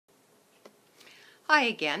Hi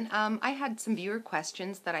again. I had some viewer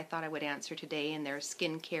questions that I thought I would answer today, and they're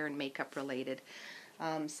skincare and makeup related.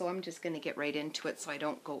 So I'm just going to get right into it so I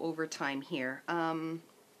don't go over time here.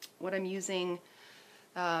 What I'm using,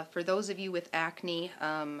 for those of you with acne,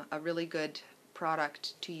 a really good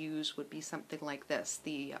product to use would be something like this,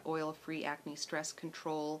 the Oil-Free Acne Stress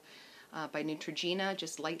Control by Neutrogena.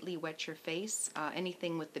 Just lightly wet your face.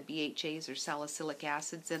 Anything with the BHAs or salicylic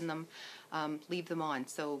acids in them, leave them on.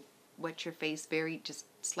 So wet your face, just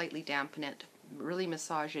slightly dampen it, really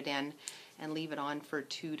massage it in, and leave it on for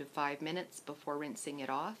 2 to 5 minutes before rinsing it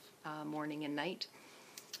off, morning and night.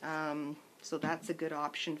 So that's a good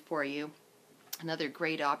option for you. Another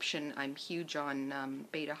great option, I'm huge on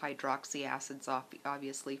beta hydroxy acids,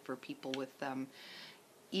 obviously for people with,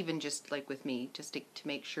 even just like with me, just to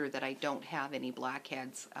make sure that I don't have any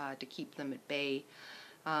blackheads, to keep them at bay.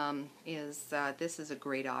 This is a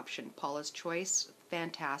great option. Paula's Choice,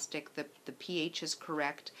 fantastic. The pH is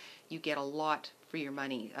correct. You get a lot for your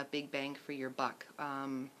money, a big bang for your buck.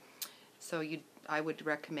 So I would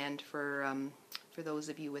recommend for those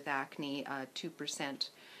of you with acne, 2%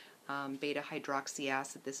 beta hydroxy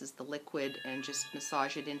acid. This is the liquid, and just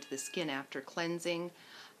massage it into the skin after cleansing.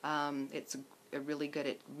 It's really good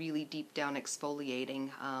at really deep down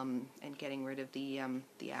exfoliating and getting rid of the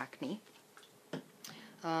acne.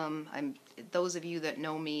 Those of you that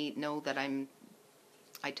know me know that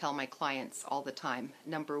I tell my clients all the time,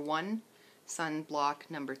 number 1, sunblock.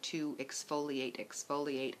 Number 2, exfoliate,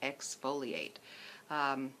 exfoliate, exfoliate.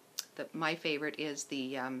 My favorite is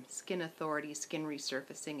the Skin Authority Skin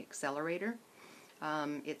Resurfacing Accelerator.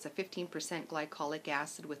 It's a 15% glycolic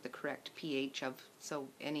acid with the correct pH so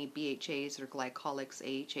any BHAs or glycolics,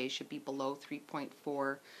 AHA, should be below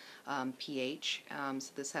 3.4 pH.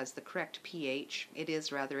 So this has the correct pH. It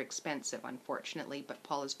is rather expensive, unfortunately, but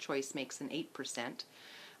Paula's Choice makes an 8%,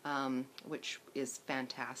 which is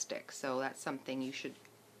fantastic. So that's something you should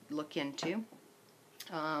look into.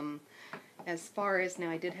 As far as,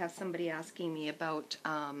 now I did have somebody asking me about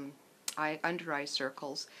under eye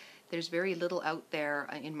circles. There's very little out there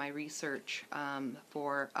in my research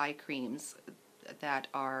for eye creams that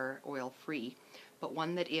are oil-free, but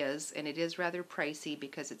one that is, and it is rather pricey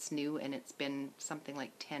because it's new and it's been something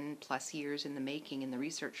like 10 plus years in the making in the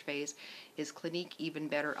research phase, is Clinique Even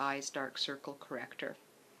Better Eyes Dark Circle Corrector.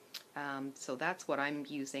 So that's what I'm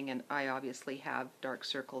using, and I obviously have dark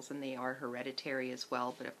circles and they are hereditary as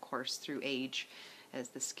well, but of course through age, as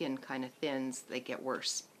the skin kind of thins, they get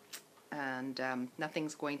worse. And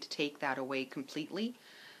nothing's going to take that away completely.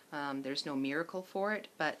 There's no miracle for it,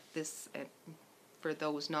 but this, for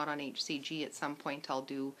those not on HCG, at some point I'll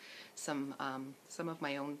do some of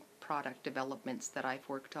my own product developments that I've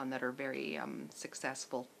worked on that are very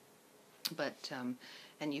successful. But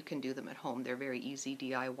and you can do them at home. They're very easy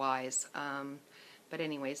DIYs. But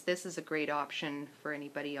anyways, this is a great option for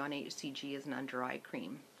anybody on HCG as an under eye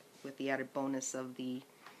cream, with the added bonus of the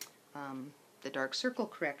dark circle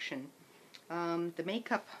correction. The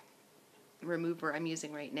makeup remover I'm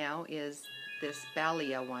using right now is this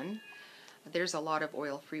Balea one. There's a lot of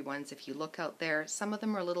oil-free ones if you look out there. Some of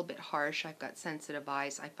them are a little bit harsh. I've got sensitive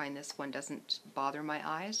eyes. I find this one doesn't bother my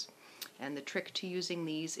eyes. And the trick to using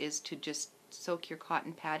these is to just soak your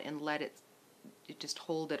cotton pad and let it just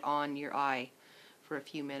hold it on your eye for a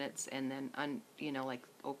few minutes, and then like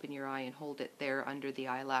open your eye and hold it there under the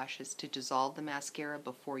eyelashes to dissolve the mascara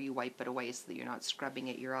before you wipe it away, so that you're not scrubbing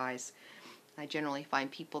at your eyes. I generally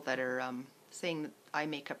find people that are saying that eye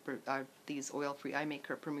makeup, these oil-free eye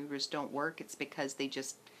makeup removers don't work. It's because they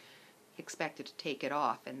just expect it to take it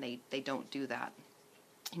off, and they don't do that.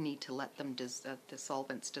 You need to let them the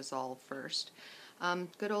solvents dissolve first.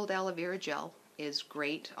 Good old aloe vera gel is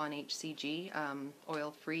great on HCG.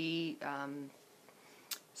 Oil-free,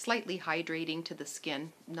 slightly hydrating to the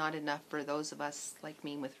skin. Not enough for those of us like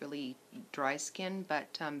me with really dry skin,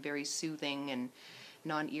 but very soothing and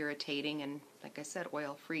non-irritating, and like I said,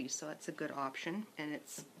 oil-free. So that's a good option, and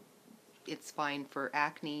it's fine for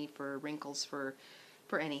acne, for wrinkles, for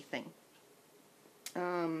anything.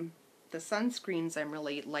 The sunscreens I'm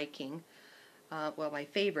really liking. Well, my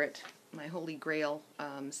favorite, my holy grail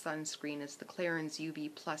sunscreen is the Clarins UV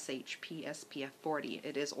Plus HP SPF 40.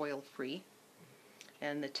 It is oil-free,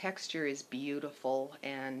 and the texture is beautiful,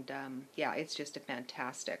 and yeah, it's just a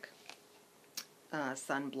fantastic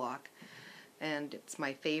sunblock, and it's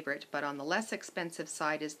my favorite. But on the less expensive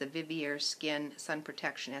side is the Vivier Skin Sun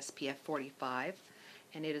Protection SPF 45,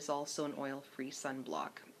 and it is also an oil-free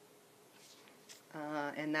sunblock.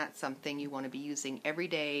 And that's something you want to be using every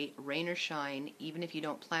day, rain or shine, even if you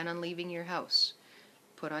don't plan on leaving your house.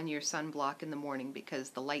 put on your sunblock in the morning,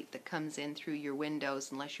 because the light that comes in through your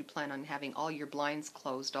windows, unless you plan on having all your blinds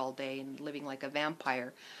closed all day and living like a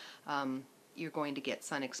vampire, you're going to get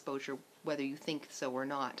sun exposure whether you think so or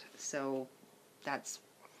not. So that's,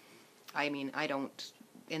 I mean, I don't,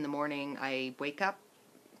 in the morning I wake up,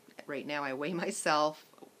 right now I weigh myself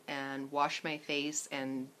and wash my face,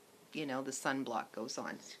 and you know, the sunblock goes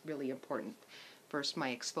on. It's really important. First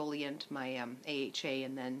my exfoliant, my AHA,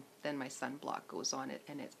 and then my sunblock goes on it,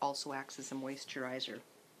 and it also acts as a moisturizer.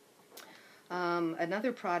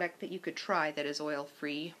 Another product that you could try that is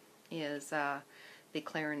oil-free is the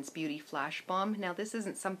Clarins Beauty Flash Balm. Now this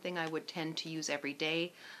isn't something I would tend to use every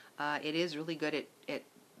day. It is really good at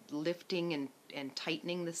lifting and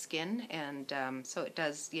tightening the skin, and so it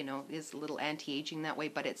does, you know, is a little anti-aging that way,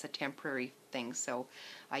 but it's a temporary thing. So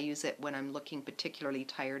I use it when I'm looking particularly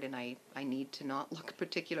tired and I need to not look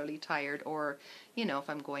particularly tired, or you know, if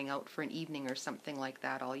I'm going out for an evening or something like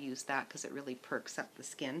that, I'll use that because it really perks up the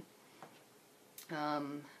skin.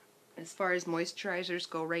 As far as moisturizers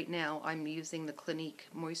go right now, I'm using the Clinique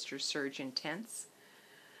Moisture Surge Intense,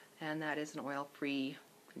 and that is an oil-free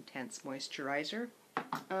intense moisturizer.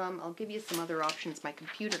 I'll give you some other options. My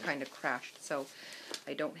computer kind of crashed, so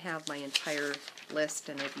I don't have my entire list,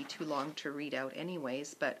 and it'd be too long to read out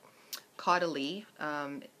anyways, but Caudalie,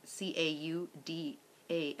 Caudalie,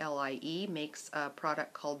 makes a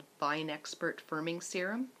product called Vine Expert Firming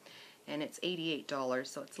Serum, and it's $88,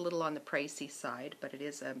 so it's a little on the pricey side, but it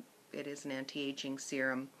is an anti-aging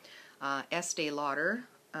serum. Estee Lauder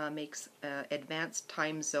makes Advanced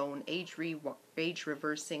Time Zone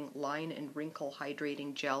Age-Reversing Line and Wrinkle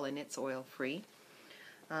Hydrating Gel, and it's oil-free.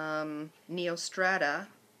 Neostrata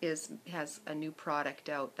has a new product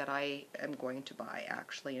out that I am going to buy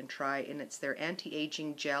actually and try, and it's their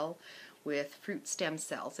anti-aging gel with fruit stem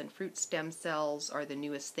cells, and fruit stem cells are the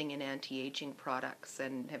newest thing in anti-aging products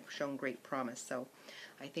and have shown great promise, so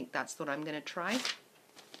I think that's what I'm going to try.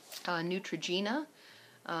 Neutrogena,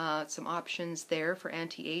 some options there for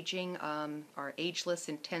anti-aging are Ageless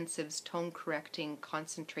Intensives Tone Correcting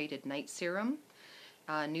Concentrated Night Serum,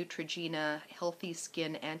 Neutrogena Healthy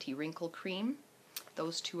Skin Anti-Wrinkle Cream.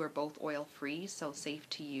 Those two are both oil-free, so safe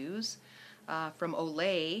to use. From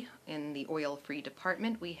Olay, in the oil-free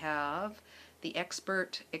department, we have the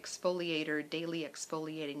Expert Exfoliator Daily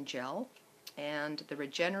Exfoliating Gel and the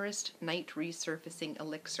Regenerist Night Resurfacing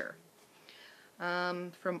Elixir.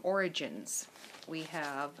 From Origins, we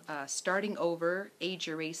have Starting Over Age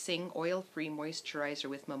Erasing Oil-Free Moisturizer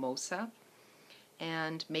with Mimosa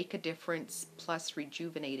and Make a Difference Plus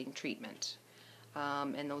Rejuvenating Treatment.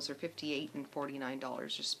 And those are $58 and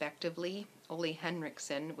 $49 respectively. Ole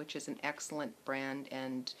Henriksen, which is an excellent brand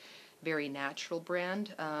and very natural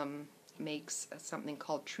brand, makes something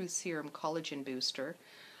called True Serum Collagen Booster.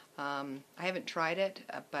 I haven't tried it,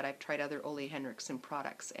 but I've tried other Ole Henriksen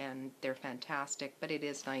products and they're fantastic, but it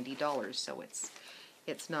is $90, so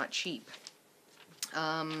it's not cheap.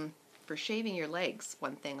 For shaving your legs,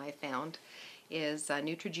 one thing I found is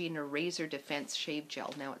Neutrogena Razor Defense Shave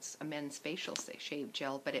Gel. Now it's a men's facial shave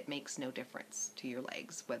gel, but it makes no difference to your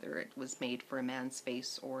legs whether it was made for a man's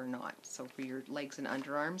face or not. So for your legs and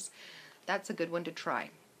underarms, that's a good one to try.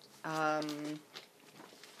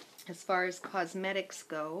 As far as cosmetics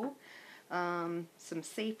go, some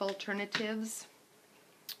safe alternatives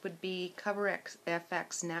would be Cover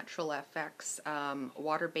FX Natural FX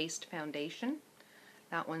water-based foundation.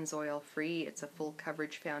 That one's oil-free. It's a full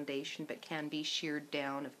coverage foundation, but can be sheared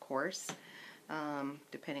down, of course,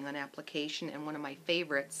 depending on application. And one of my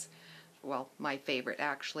favorites, well, my favorite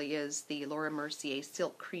actually, is the Laura Mercier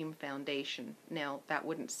Silk Cream Foundation. Now, that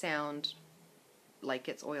wouldn't sound like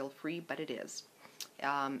it's oil-free, but it is.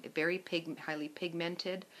 Very highly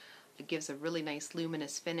pigmented. It gives a really nice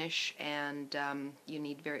luminous finish, and you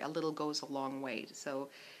need a little goes a long way. So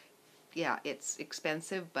yeah, it's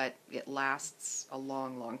expensive, but it lasts a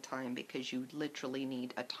long, long time because you literally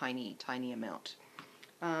need a tiny, tiny amount.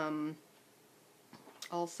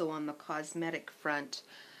 Also on the cosmetic front,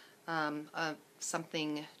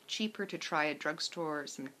 something cheaper to try at drugstore,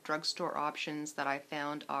 some drugstore options that I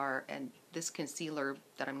found are, and this concealer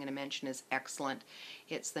that I'm going to mention is excellent.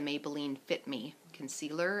 It's the Maybelline Fit Me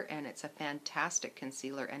concealer, and it's a fantastic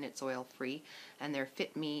concealer, and it's oil-free. And their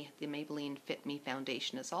Fit Me, the Maybelline Fit Me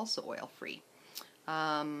foundation is also oil-free.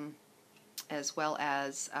 As well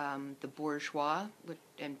as the Bourjois,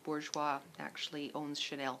 and Bourjois actually owns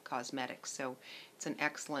Chanel Cosmetics, so it's an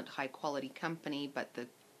excellent high-quality company, but the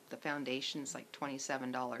foundation's like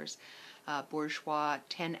 $27. Bourjois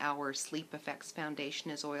 10-Hour Sleep Effects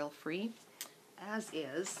Foundation is oil-free, as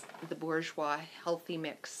is the Bourjois Healthy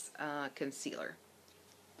Mix Concealer.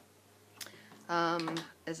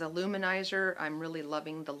 As a luminizer, I'm really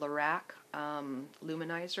loving the Lorac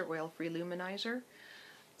luminizer, oil-free luminizer.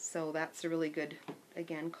 So that's a really good,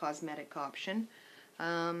 again, cosmetic option.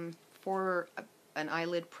 For an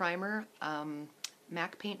eyelid primer,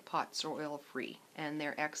 MAC paint pots are oil-free, and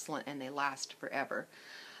they're excellent and they last forever.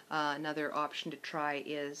 Another option to try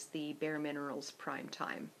is the Bare Minerals Prime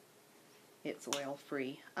Time. It's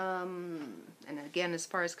oil-free. And again, as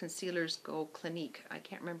far as concealers go, Clinique, I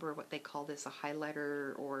can't remember what they call this, a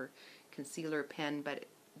highlighter or concealer pen, but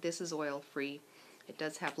this is oil-free. It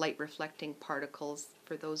does have light reflecting particles.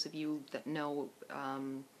 For those of you that know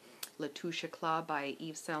La Touche Éclat by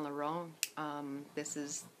Yves Saint Laurent, this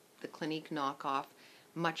is the Clinique knockoff,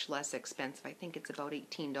 much less expensive. I think it's about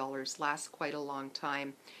 $18, lasts quite a long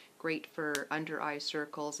time. Great for under eye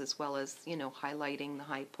circles as well as, you know, highlighting the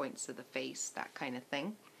high points of the face, that kind of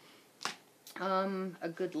thing. A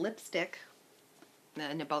good lipstick,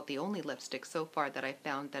 and about the only lipstick so far that I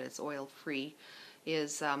found that is oil-free,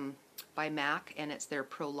 is by MAC, and it's their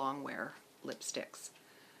Pro Longwear lipsticks.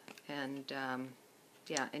 And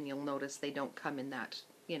yeah, and you'll notice they don't come in that,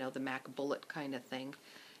 you know, the MAC bullet kind of thing,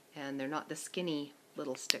 and they're not the skinny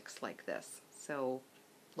little sticks like this. So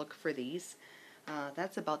look for these.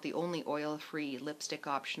 That's about the only oil-free lipstick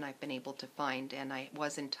option I've been able to find, and I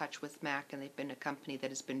was in touch with MAC, and they've been a company that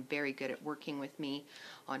has been very good at working with me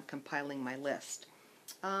on compiling my list.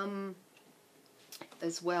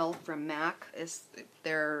 As well, from MAC, is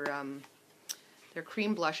their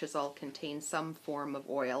cream blushes all contain some form of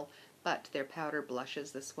oil, but their powder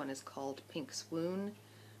blushes, this one is called Pink Swoon.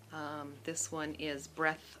 This one is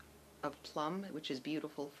Breath of Plum, which is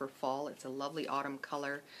beautiful for fall. It's a lovely autumn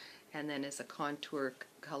color. And then as a contour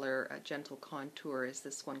color, a gentle contour, is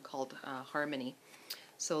this one called Harmony.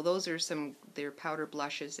 So those are their powder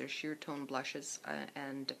blushes, their sheer tone blushes,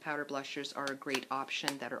 and powder blushers are a great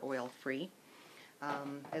option that are oil-free.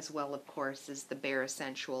 As well, of course, is the Bare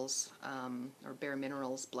Essentials or Bare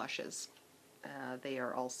Minerals blushes. They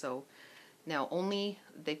are also, now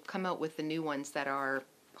they've come out with the new ones that are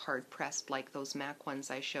hard-pressed, like those MAC ones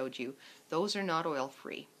I showed you. Those are not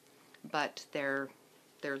oil-free, but they're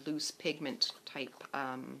loose pigment type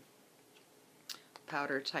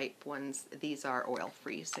powder type ones. These are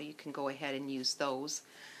oil-free, so you can go ahead and use those.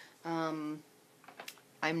 I'm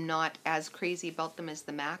not as crazy about them as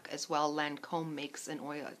the MAC. As well, Lancome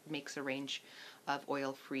makes a range of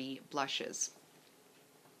oil-free blushes.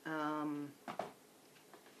 A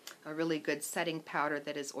really good setting powder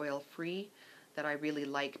that is oil-free that I really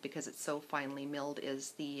like because it's so finely milled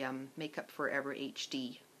is the Makeup Forever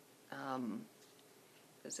HD.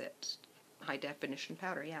 Is it high definition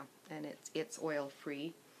powder? Yeah, and it's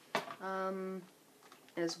oil-free.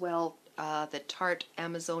 As well, the Tarte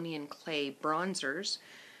Amazonian Clay bronzers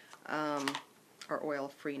are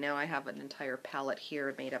oil-free. Now I have an entire palette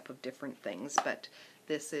here made up of different things, but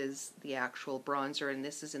this is the actual bronzer, and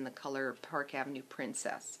this is in the color Park Avenue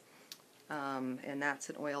Princess. And that's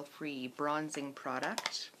an oil-free bronzing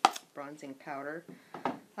product, bronzing powder.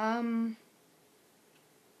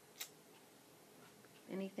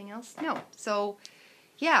 Anything else? No. So,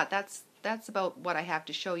 yeah, that's about what I have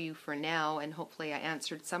to show you for now, and hopefully I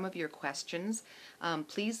answered some of your questions.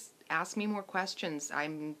 Please ask me more questions.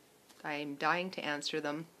 I'm dying to answer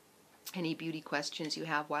them. Any beauty questions you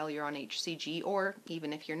have while you're on HCG, or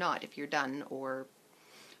even if you're not, if you're done, or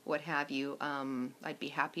what have you, I'd be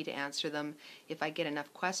happy to answer them. If I get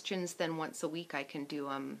enough questions, then once a week I can do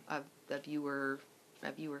a viewer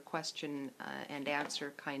question and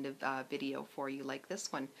answer kind of video for you like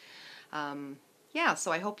this one. Yeah,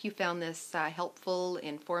 so I hope you found this helpful,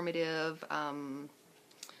 informative.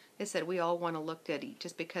 I said we all want to look good.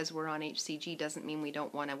 Just because we're on HCG doesn't mean we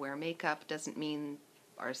don't want to wear makeup, doesn't mean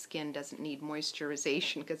our skin doesn't need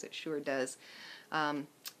moisturization, because it sure does.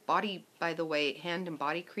 Body, by the way, hand and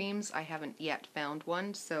body creams, I haven't yet found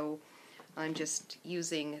one, so I'm just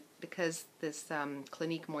using, because this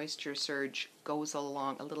Clinique Moisture Surge goes a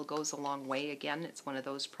long way. Again, it's one of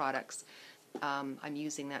those products. I'm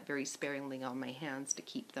using that very sparingly on my hands to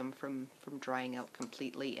keep them from drying out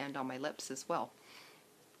completely, and on my lips as well.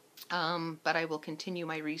 But I will continue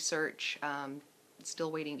my research.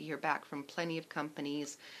 Still waiting to hear back from plenty of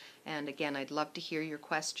companies. And again, I'd love to hear your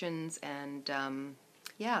questions. And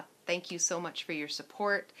yeah, thank you so much for your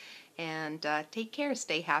support. And take care,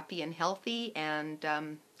 stay happy and healthy, and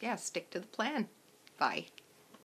yeah, stick to the plan. Bye.